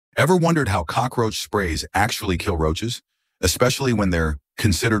Ever wondered how cockroach sprays actually kill roaches, especially when they're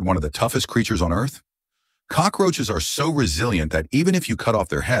considered one of the toughest creatures on Earth? Cockroaches are so resilient that even if you cut off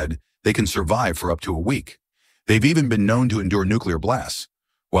their head, they can survive for up to a week. They've even been known to endure nuclear blasts.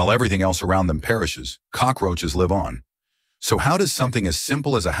 While everything else around them perishes, cockroaches live on. So how does something as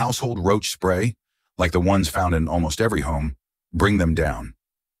simple as a household roach spray, like the ones found in almost every home, bring them down?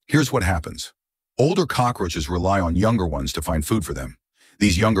 Here's what happens. Older cockroaches rely on younger ones to find food for them.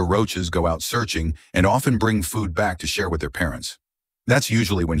 These younger roaches go out searching and often bring food back to share with their parents. That's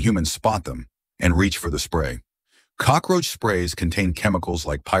usually when humans spot them and reach for the spray. Cockroach sprays contain chemicals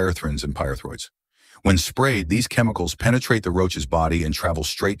like pyrethrins and pyrethroids. When sprayed, these chemicals penetrate the roach's body and travel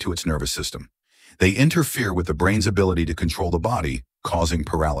straight to its nervous system. They interfere with the brain's ability to control the body, causing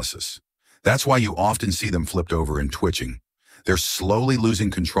paralysis. That's why you often see them flipped over and twitching. They're slowly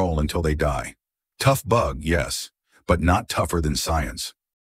losing control until they die. Tough bug, yes, but not tougher than science.